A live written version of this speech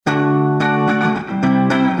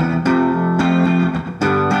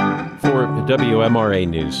WMRA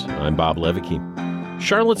News, I'm Bob Levicki.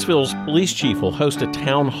 Charlottesville's police chief will host a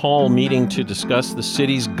town hall meeting to discuss the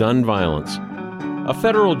city's gun violence. A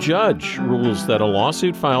federal judge rules that a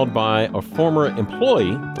lawsuit filed by a former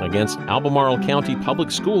employee against Albemarle County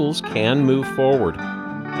Public Schools can move forward.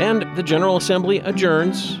 And the General Assembly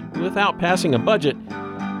adjourns without passing a budget,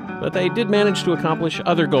 but they did manage to accomplish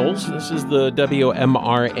other goals. This is the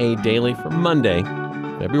WMRA Daily for Monday,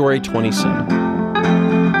 February 27th.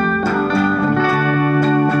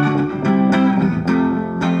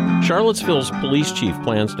 Charlottesville's police chief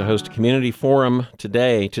plans to host a community forum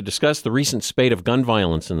today to discuss the recent spate of gun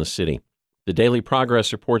violence in the city. The Daily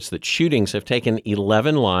Progress reports that shootings have taken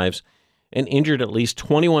 11 lives and injured at least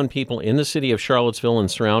 21 people in the city of Charlottesville and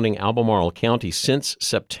surrounding Albemarle County since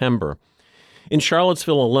September. In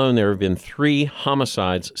Charlottesville alone, there have been 3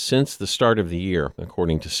 homicides since the start of the year,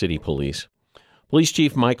 according to city police. Police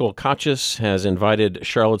Chief Michael Kachis has invited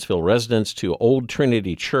Charlottesville residents to Old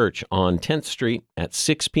Trinity Church on 10th Street at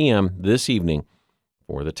 6 p.m. this evening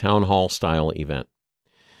for the town hall-style event.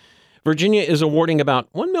 Virginia is awarding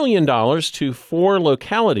about $1 million to 4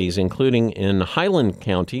 localities, including in Highland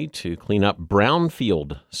County, to clean up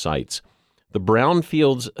brownfield sites. The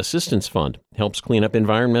Brownfields Assistance Fund helps clean up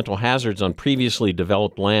environmental hazards on previously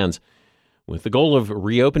developed lands with the goal of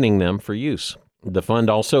reopening them for use. The fund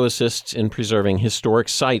also assists in preserving historic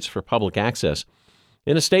sites for public access.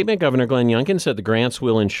 In a statement, Governor Glenn Youngkin said the grants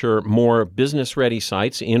will ensure more business-ready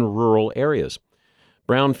sites in rural areas.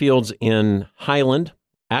 Brownfields in Highland,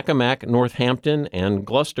 Accomack, Northampton, and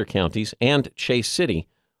Gloucester counties, and Chase City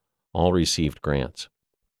all received grants.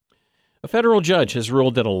 A federal judge has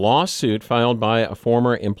ruled that a lawsuit filed by a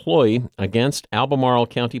former employee against Albemarle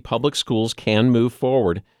County Public Schools can move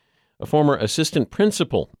forward. A former assistant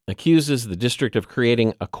principal accuses the district of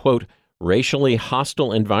creating a, quote, racially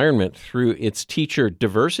hostile environment through its teacher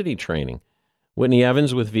diversity training. Whitney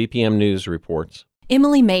Evans with VPM News reports.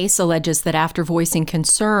 Emily Mace alleges that after voicing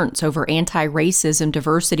concerns over anti-racism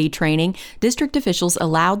diversity training, district officials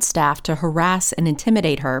allowed staff to harass and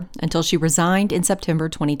intimidate her until she resigned in September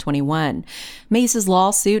 2021. Mace's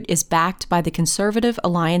lawsuit is backed by the conservative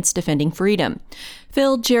Alliance Defending Freedom.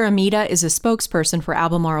 Phil Jeremita is a spokesperson for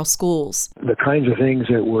Albemarle Schools. The kinds of things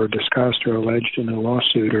that were discussed or alleged in the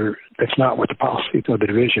lawsuit that's not what the policy of the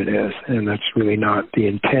division is, and that's really not the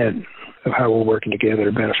intent of how we're working together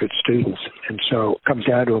to benefit students. And so it comes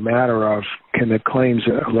down to a matter of, can the claims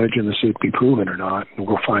alleged in the suit be proven or not? And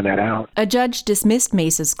we'll find that out. A judge dismissed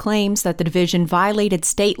Mace's claims that the division violated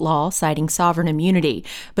state law, citing sovereign immunity,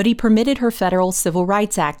 but he permitted her federal Civil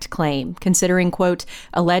Rights Act claim, considering, quote,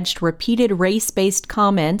 alleged repeated race-based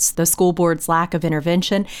comments, the school board's lack of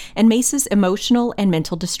intervention, and Mace's emotional and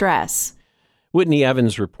mental distress. Whitney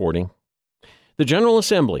Evans reporting. The General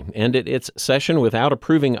Assembly ended its session without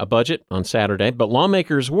approving a budget on Saturday, but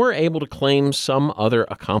lawmakers were able to claim some other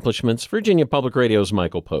accomplishments. Virginia Public Radio's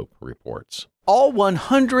Michael Pope reports. All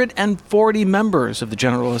 140 members of the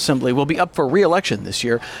General Assembly will be up for re-election this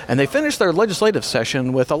year, and they finished their legislative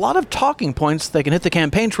session with a lot of talking points they can hit the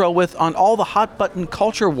campaign trail with on all the hot-button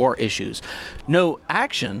culture war issues. No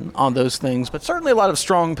action on those things, but certainly a lot of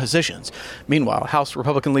strong positions. Meanwhile, House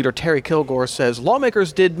Republican leader Terry Kilgore says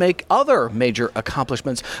lawmakers did make other major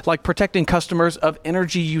accomplishments, like protecting customers of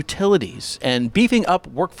energy utilities and beefing up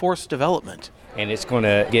workforce development. And it's going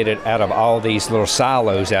to get it out of all these little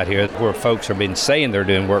silos out here where folks have been saying they're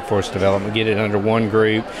doing workforce development, get it under one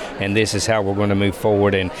group, and this is how we're going to move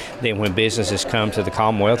forward. And then when businesses come to the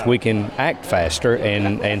Commonwealth, we can act faster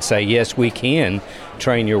and say, yes, we can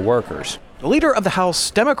train your workers. The leader of the House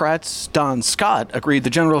Democrats, Don Scott, agreed the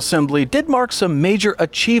General Assembly did mark some major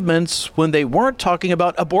achievements when they weren't talking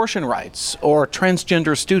about abortion rights or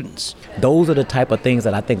transgender students. Those are the type of things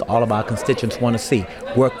that I think all of our constituents want to see.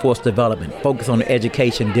 Workforce development, focus on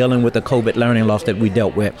education, dealing with the COVID learning loss that we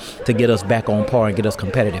dealt with to get us back on par and get us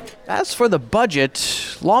competitive. As for the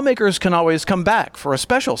budget, lawmakers can always come back for a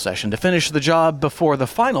special session to finish the job before the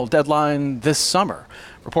final deadline this summer.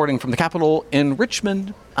 Reporting from the Capitol in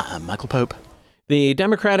Richmond, I'm Michael Pope. The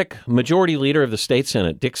Democratic Majority Leader of the state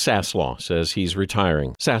Senate, Dick Saslaw, says he's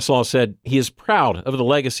retiring. Saslaw said he is proud of the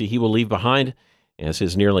legacy he will leave behind as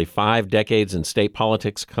his nearly 5 decades in state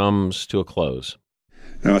politics comes to a close.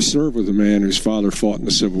 Now, I served with a man whose father fought in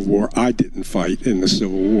the Civil War. I didn't fight in the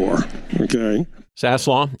Civil War, okay?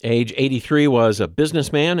 Saslaw, age 83, was a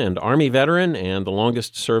businessman and Army veteran and the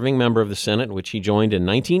longest-serving member of the Senate, which he joined in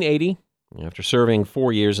 1980 after serving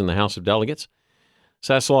 4 years in the House of Delegates.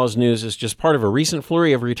 Saslaw's news is just part of a recent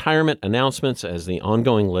flurry of retirement announcements as the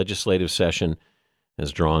ongoing legislative session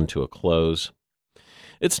has drawn to a close.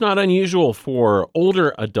 It's not unusual for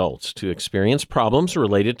older adults to experience problems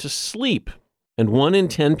related to sleep. and 1 in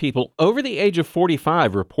 10 people over the age of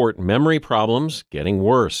 45 report memory problems getting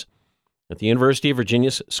worse. At the University of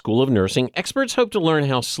Virginia's School of Nursing, experts hope to learn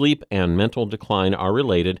how sleep and mental decline are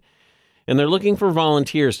related, and they're looking for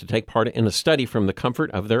volunteers to take part in a study from the comfort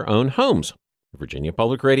of their own homes. Virginia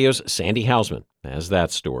Public Radio's Sandy Hausman has that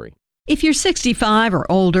story. If you're 65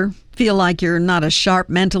 or older, feel like you're not as sharp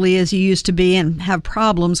mentally as you used to be, and have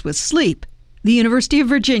problems with sleep, the University of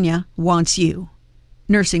Virginia wants you.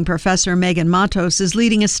 Nursing professor Megan Matos is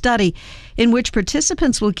leading a study in which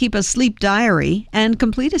participants will keep a sleep diary and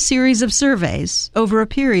complete a series of surveys over a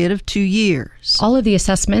period of 2 years. All of the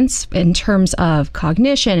assessments in terms of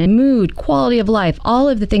cognition and mood, quality of life, all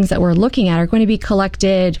of the things that we're looking at are going to be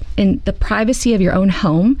collected in the privacy of your own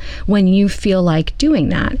home when you feel like doing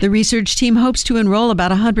that. The research team hopes to enroll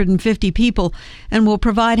about 150 people and will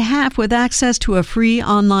provide half with access to a free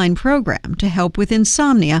online program to help with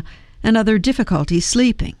insomnia and other difficulties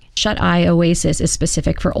sleeping. Shut-Eye Oasis is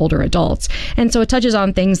specific for older adults. And so it touches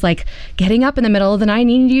on things like getting up in the middle of the night,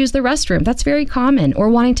 needing to use the restroom. That's very common. Or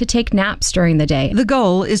wanting to take naps during the day. The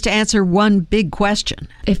goal is to answer one big question.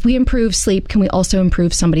 If we improve sleep, can we also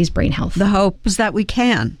improve somebody's brain health? The hope is that we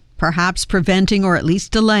can, perhaps preventing or at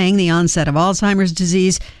least delaying the onset of Alzheimer's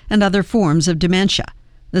disease and other forms of dementia.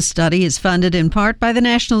 The study is funded in part by the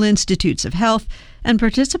National Institutes of Health, and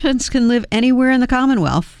participants can live anywhere in the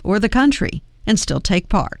Commonwealth or the country and still take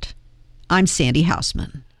part. I'm Sandy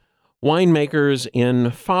Hausman. Winemakers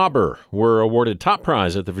in Faber were awarded top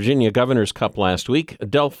prize at the Virginia Governor's Cup last week.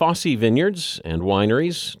 Del Fosse Vineyards and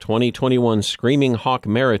Wineries 2021 Screaming Hawk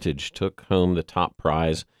Meritage took home the top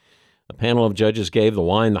prize. A panel of judges gave the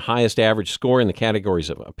wine the highest average score in the categories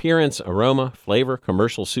of appearance, aroma, flavor,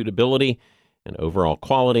 commercial suitability, and overall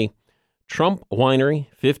quality. Trump Winery,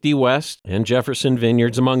 50 West, and Jefferson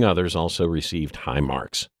Vineyards, among others, also received high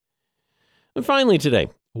marks. And finally today,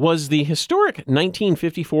 was the historic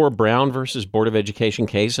 1954 Brown versus Board of Education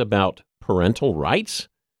case about parental rights,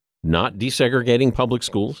 not desegregating public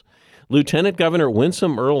schools? Lieutenant Governor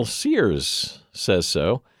Winsome Earle-Sears says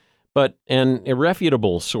so, but an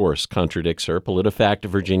irrefutable source contradicts her. PolitiFact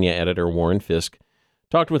Virginia editor Warren Fisk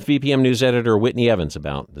talked with VPM News editor Whitney Evans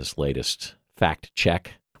about this latest fact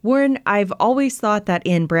check. Warren, I've always thought that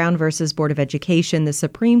in Brown versus Board of Education, the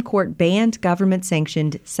Supreme Court banned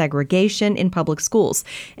government-sanctioned segregation in public schools.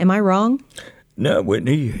 Am I wrong? No,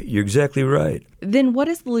 Whitney, you're exactly right. Then what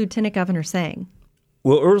is the lieutenant governor saying?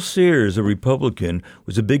 Well, Earle-Sears, a Republican,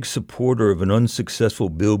 was a big supporter of an unsuccessful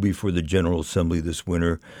bill before the General Assembly this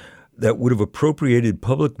winter that would have appropriated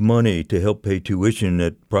public money to help pay tuition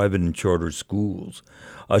at private and charter schools.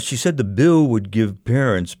 She said the bill would give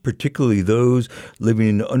parents, particularly those living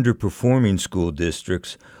in underperforming school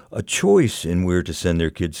districts, a choice in where to send their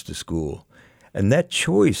kids to school. And that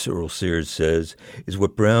choice, Earle-Sears says, is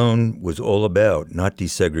what Brown was all about, not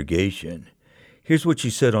desegregation. Here's what she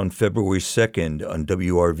said on February 2nd on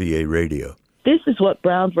WRVA radio. This is what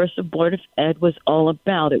Brown versus Board of Ed was all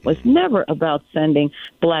about. It was never about sending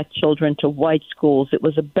black children to white schools. It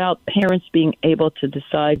was about parents being able to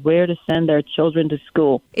decide where to send their children to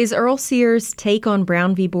school. Is Earle-Sears' take on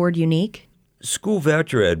Brown v. Board unique? School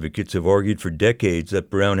voucher advocates have argued for decades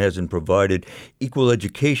that Brown hasn't provided equal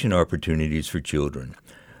education opportunities for children.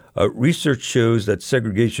 Research shows that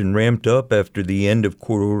segregation ramped up after the end of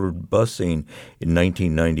court-ordered busing in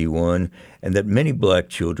 1991, and that many black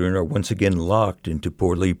children are once again locked into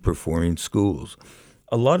poorly performing schools.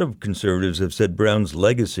 A lot of conservatives have said Brown's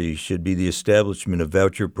legacy should be the establishment of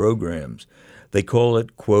voucher programs. They call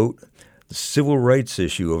it, quote, the civil rights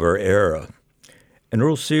issue of our era. And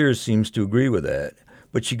Earle-Sears seems to agree with that.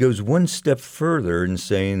 But she goes one step further in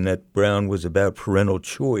saying that Brown was about parental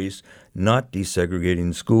choice, not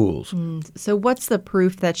desegregating schools. So what's the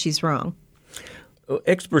proof that she's wrong?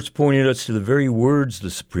 Experts pointed us to the very words the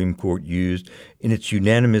Supreme Court used in its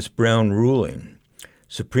unanimous Brown ruling.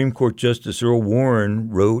 Supreme Court Justice Earl Warren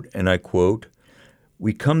wrote, and I quote,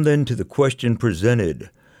 "We come then to the question presented,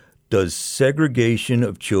 does segregation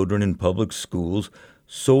of children in public schools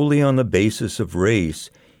solely on the basis of race,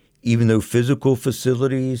 even though physical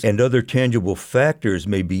facilities and other tangible factors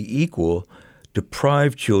may be equal,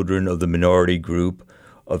 deprive children of the minority group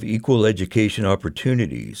of equal education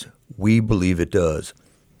opportunities? We believe it does."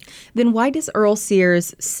 Then why does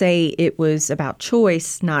Earle-Sears say it was about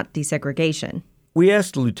choice, not desegregation? We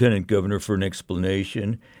asked the lieutenant governor for an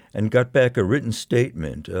explanation and got back a written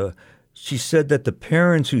statement. She said that the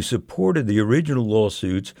parents who supported the original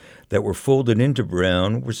lawsuits that were folded into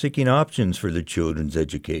Brown were seeking options for their children's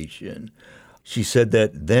education. She said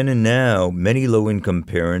that then and now, many low-income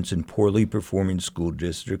parents in poorly performing school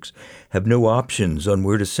districts have no options on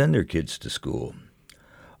where to send their kids to school.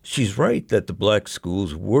 She's right that the black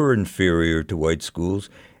schools were inferior to white schools,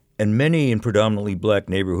 and many in predominantly black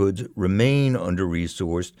neighborhoods remain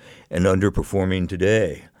under-resourced and underperforming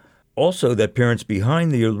today. Also, that parents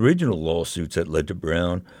behind the original lawsuits that led to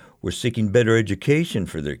Brown were seeking better education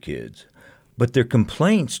for their kids. But their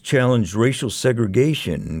complaints challenged racial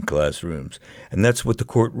segregation in classrooms, and that's what the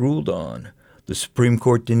court ruled on. The Supreme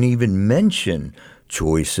Court didn't even mention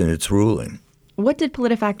choice in its ruling. What did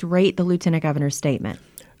PolitiFact rate the lieutenant governor's statement?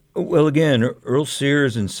 Well, again, Earl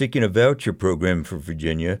Sears, in seeking a voucher program for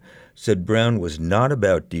Virginia, said Brown was not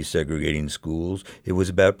about desegregating schools. It was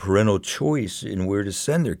about parental choice in where to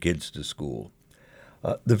send their kids to school.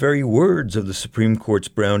 The very words of the Supreme Court's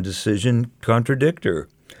Brown decision contradict her.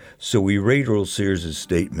 So we rate Earl Sears'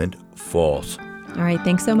 statement false. All right.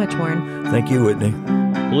 Thanks so much, Warren. Thank you, Whitney.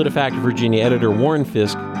 PolitiFact Virginia editor Warren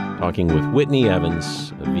Fisk talking with Whitney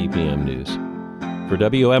Evans of VPM News. For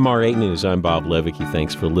WMR8 News, I'm Bob Levicki.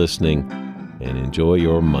 Thanks for listening, and enjoy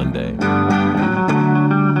your Monday.